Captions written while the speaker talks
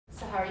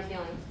you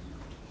feeling?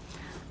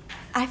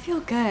 I feel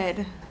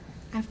good.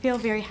 I feel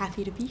very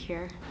happy to be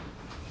here.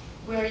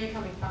 Where are you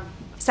coming from?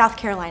 South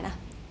Carolina.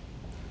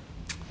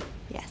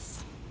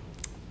 Yes.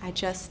 I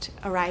just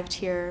arrived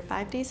here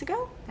 5 days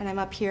ago, and I'm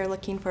up here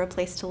looking for a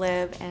place to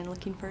live and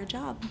looking for a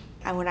job.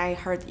 And when I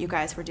heard that you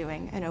guys were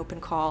doing an open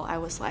call, I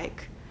was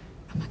like,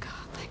 oh my God,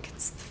 like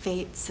it's the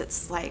fates.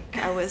 It's like,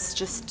 I was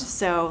just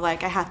so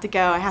like, I have to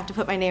go. I have to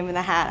put my name in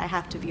the hat. I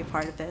have to be a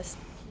part of this.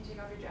 Can you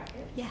take off your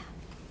jacket? Yeah.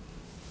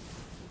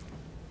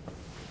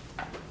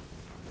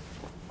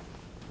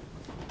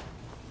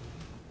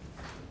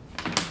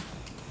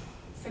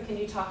 So can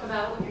you talk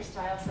about what your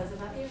style says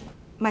about you?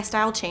 My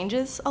style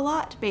changes a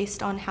lot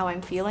based on how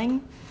I'm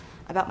feeling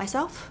about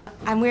myself.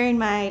 I'm wearing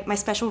my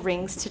special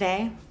rings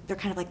today. They're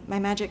kind of like my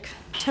magic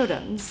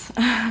totems.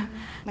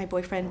 My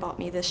boyfriend bought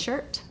me this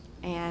shirt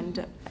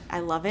and I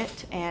love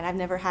it, and I've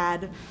never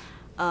had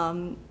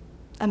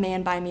a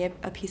man buy me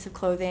a piece of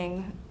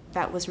clothing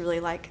that was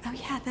really like, oh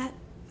yeah,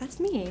 that's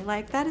me.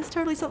 Like that is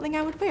totally something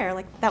I would wear.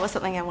 Like that was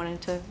something I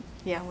wanted to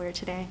wear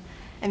today.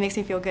 It makes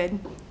me feel good.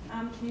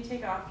 Can you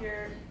take off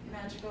your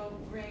magical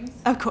rings?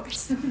 Of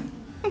course.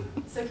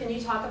 So can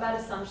you talk about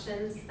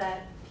assumptions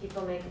that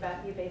people make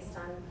about you based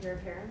on your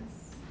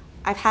appearance?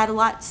 I've had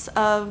lots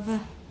of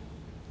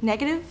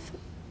negative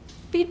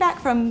feedback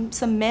from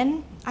some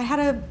men. I had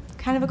a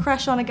kind of a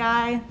crush on a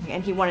guy,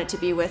 and he wanted to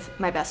be with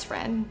my best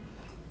friend,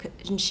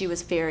 and she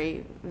was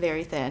very,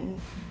 very thin.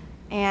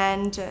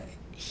 And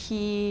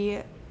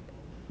he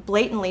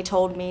blatantly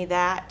told me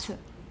that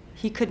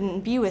he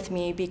couldn't be with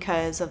me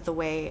because of the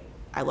way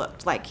I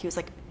looked. Like, he was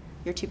like,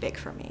 you're too big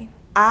for me.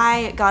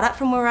 I got up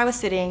from where I was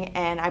sitting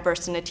and I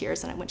burst into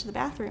tears and I went to the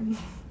bathroom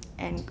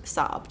and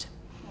sobbed.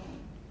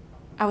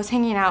 I was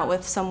hanging out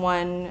with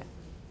someone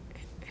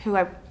who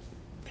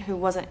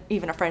wasn't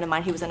even a friend of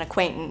mine. He was an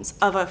acquaintance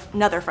of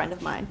another friend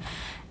of mine.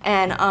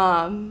 And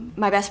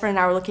my best friend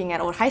and I were looking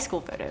at old high school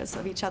photos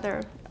of each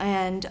other,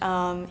 and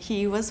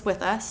he was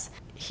with us.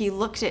 He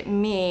looked at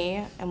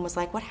me and was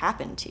like, what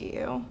happened to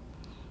you?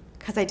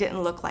 Because I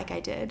didn't look like I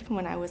did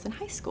when I was in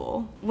high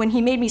school. When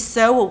he made me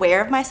so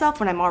aware of myself,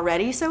 when I'm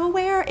already so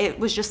aware, it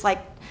was just like,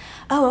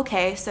 oh,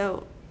 okay,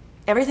 so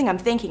everything I'm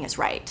thinking is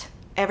right.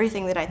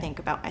 Everything that I think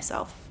about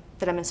myself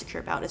that I'm insecure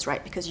about is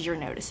right because you're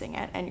noticing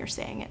it and you're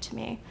saying it to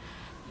me.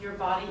 Your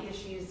body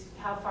issues,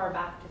 how far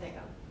back do they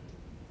go?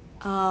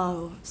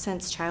 Oh,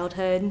 since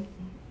childhood.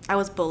 I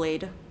was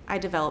bullied. I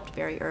developed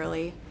very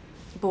early.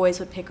 Boys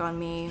would pick on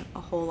me a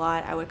whole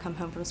lot. I would come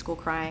home from school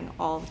crying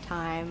all the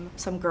time.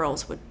 Some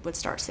girls would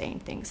start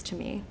saying things to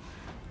me,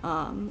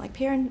 like,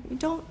 Perrin,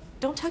 don't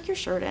tuck your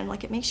shirt in.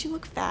 Like, it makes you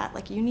look fat.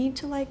 Like, you need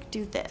to like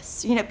do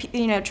this.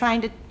 You know,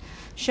 trying to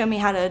show me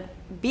how to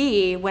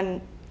be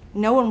when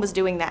no one was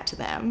doing that to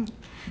them.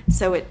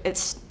 So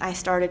I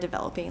started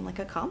developing like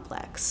a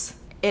complex.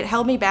 It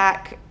held me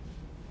back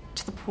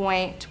to the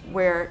point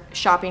where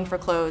shopping for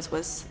clothes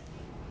was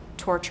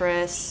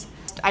torturous.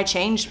 I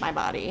changed my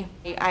body.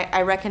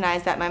 I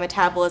recognized that my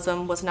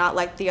metabolism was not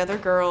like the other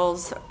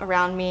girls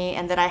around me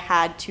and that I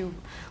had to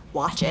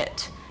watch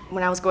it.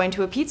 When I was going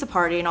to a pizza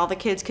party and all the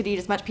kids could eat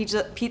as much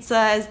pizza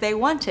as they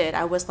wanted,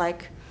 I was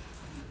like,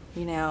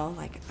 you know,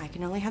 like I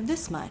can only have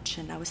this much.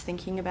 And I was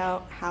thinking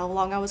about how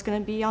long I was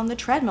gonna be on the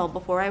treadmill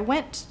before I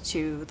went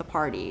to the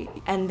party.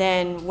 And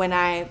then when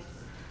I,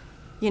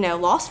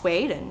 lost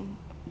weight and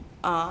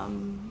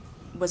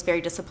was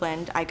very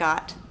disciplined, I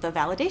got the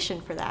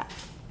validation for that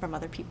from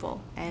other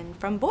people and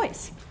from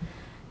boys.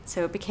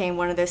 So it became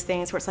one of those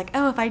things where it's like,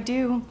 oh, if I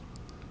do,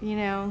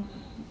 the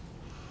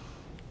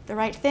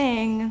right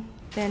thing,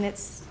 then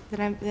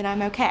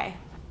I'm okay.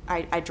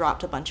 I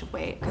dropped a bunch of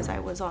weight because I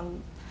was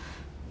on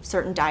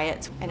certain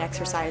diets and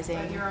exercising.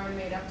 Like your own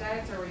made-up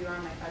diets, or were you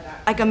on like a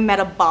diet? Like a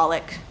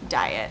metabolic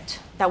diet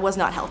that was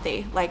not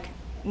healthy. Like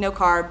no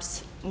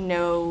carbs,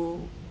 no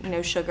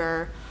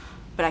sugar,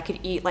 but I could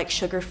eat like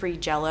sugar-free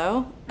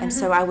Jell-O, and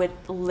so I would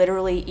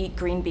literally eat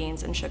green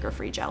beans and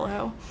sugar-free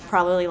Jell-O.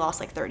 Probably lost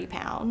like 30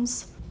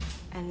 pounds.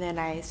 And then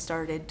I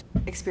started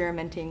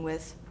experimenting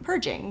with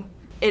purging.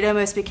 It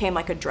almost became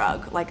like a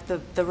drug. Like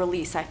the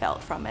release I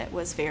felt from it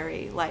was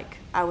very like,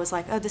 I was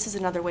like, oh, this is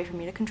another way for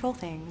me to control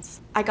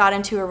things. I got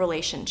into a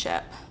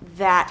relationship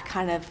that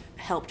kind of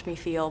helped me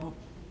feel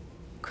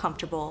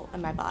comfortable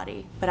in my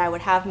body. But I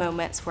would have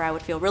moments where I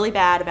would feel really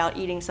bad about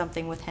eating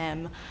something with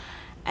him,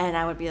 and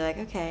I would be like,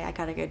 okay, I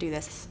gotta go do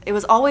this. It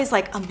was always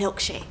like a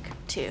milkshake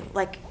too,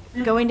 like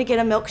going to get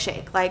a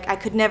milkshake. Like I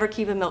could never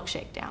keep a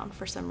milkshake down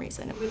for some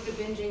reason. With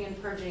the binging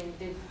and purging,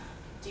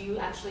 do you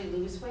actually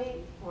lose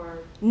weight, or?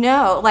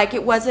 No, like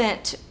it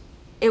wasn't,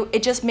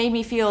 it just made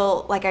me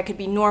feel like I could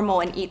be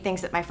normal and eat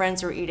things that my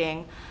friends were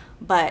eating,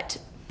 but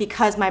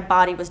because my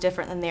body was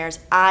different than theirs,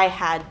 I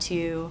had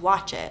to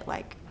watch it.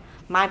 Like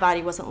my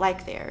body wasn't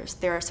like theirs.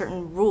 There are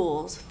certain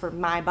rules for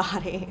my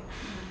body.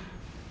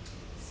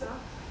 So?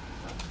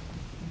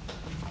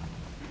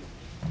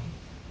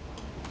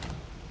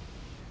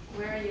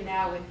 Where are you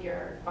now with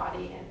your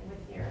body and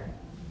with your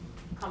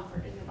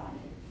comfort in your body?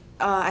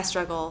 I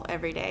struggle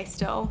every day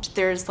still.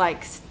 There's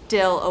like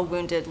still a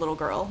wounded little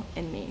girl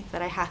in me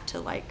that I have to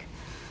like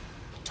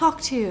talk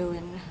to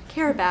and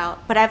care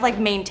about. But I've like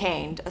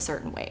maintained a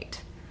certain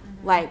weight.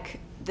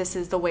 Like, this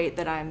is the weight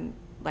that I'm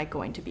like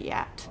going to be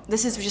at.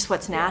 This is just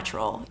what's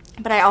natural.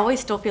 But I always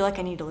still feel like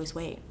I need to lose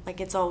weight.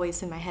 Like, it's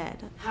always in my head.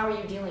 How are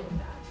you dealing with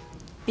that?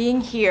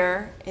 Being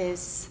here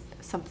is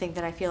something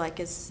that I feel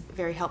like is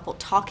very helpful.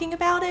 Talking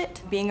about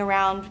it, being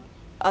around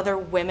other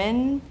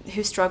women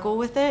who struggle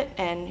with it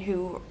and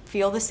who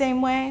feel the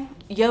same way.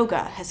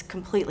 Yoga has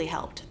completely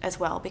helped as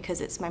well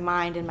because it's my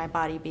mind and my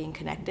body being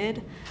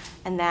connected,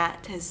 and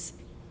that has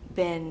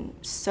been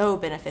so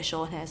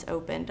beneficial and has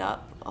opened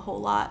up a whole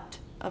lot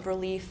of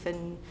relief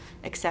and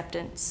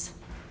acceptance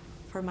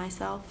for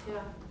myself.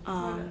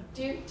 Yeah.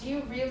 Do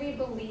you really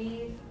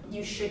believe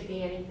you should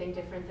be anything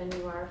different than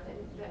you are,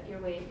 that your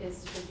weight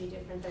should be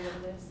different than what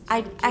it is?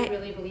 Do you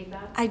really believe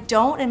that? I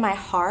don't in my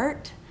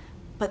heart,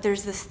 but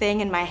there's this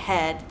thing in my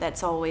head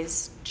that's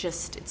always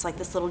just, it's like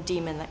this little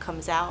demon that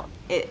comes out.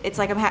 It's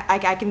like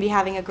I can be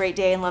having a great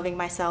day and loving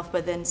myself,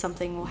 but then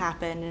something will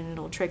happen and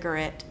it'll trigger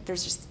it.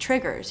 There's just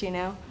triggers, you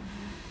know?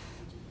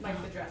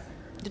 Like the dressing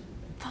room. The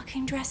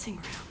fucking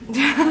dressing room.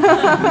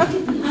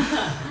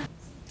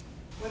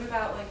 What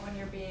about like when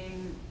you're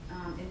being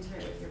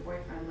intimate with your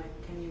boyfriend?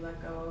 Like, can you let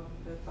go of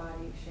the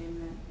body shame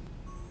that?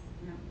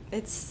 No.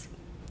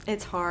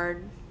 It's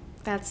hard.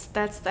 That's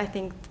I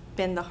think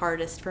been the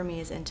hardest for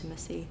me is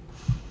intimacy,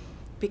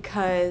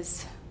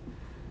 because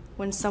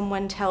when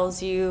someone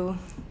tells you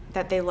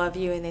that they love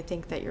you and they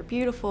think that you're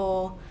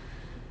beautiful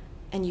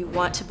and you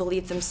want to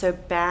believe them so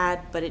bad,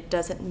 but it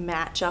doesn't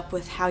match up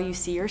with how you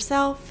see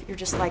yourself, you're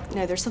just like,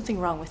 no, there's something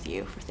wrong with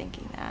you for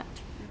thinking that.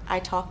 I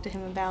talked to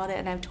him about it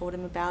and I've told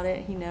him about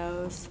it. He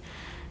knows.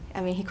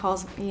 I mean, he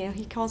calls me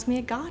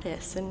a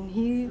goddess and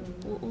he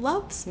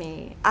loves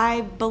me.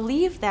 I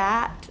believe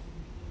that,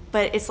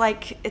 but it's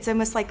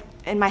almost like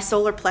in my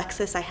solar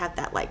plexus, I have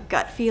that like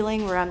gut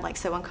feeling where I'm like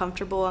so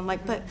uncomfortable. I'm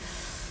like, but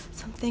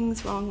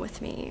something's wrong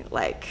with me.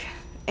 Like,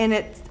 and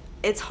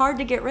it's hard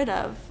to get rid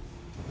of.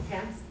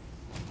 Hands?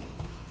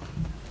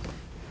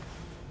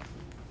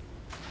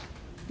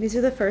 These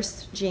are the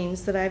first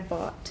jeans that I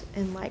bought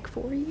in like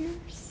 4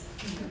 years.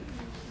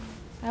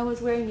 I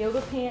was wearing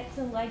yoga pants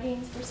and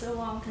leggings for so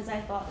long because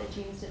I thought that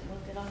jeans didn't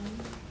look good on me.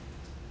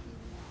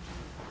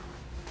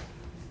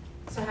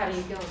 So how do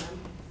you feel in them?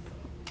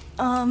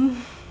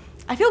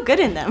 I feel good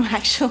in them,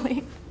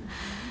 actually.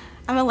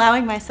 I'm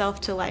allowing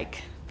myself to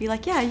like be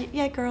like,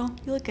 yeah, girl,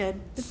 you look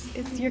good.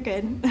 You're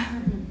good.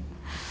 When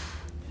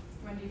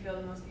do you feel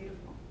the most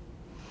beautiful?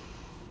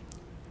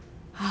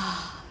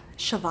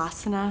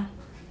 Shavasana.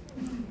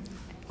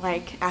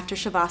 Like after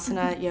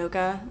Shavasana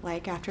yoga,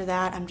 like after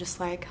that, I'm just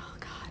like, oh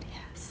God,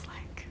 yes,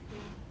 like.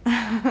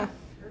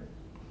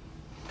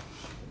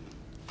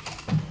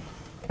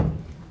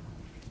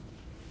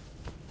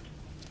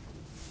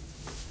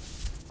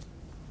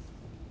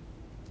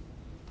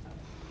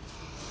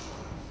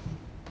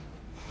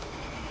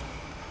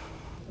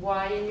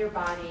 Why in your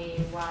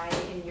body? Why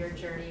in your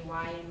journey?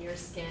 Why in your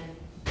skin?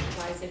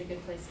 Why is it a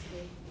good place to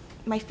be?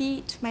 My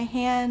feet, my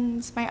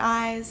hands, my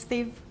eyes,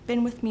 they've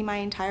been with me my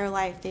entire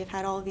life. They've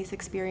had all of these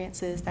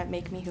experiences that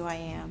make me who I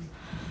am.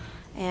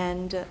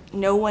 And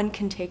no one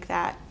can take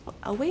that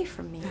away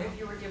from me. If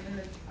you were given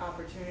the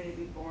opportunity to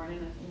be born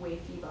in a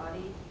wafy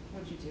body,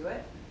 would you do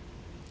it?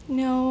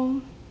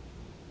 No,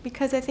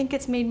 because I think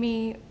it's made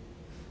me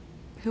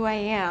who I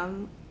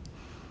am,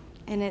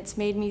 and it's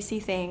made me see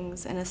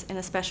things in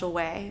a special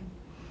way.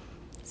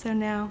 So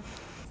no.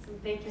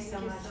 Thank you so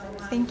much.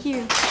 Thank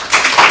you.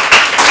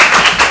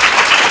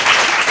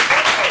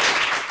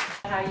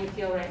 How do you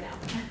feel right now?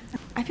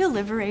 I feel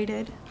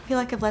liberated. I feel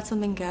like I've let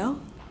something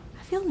go.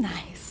 I feel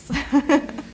nice.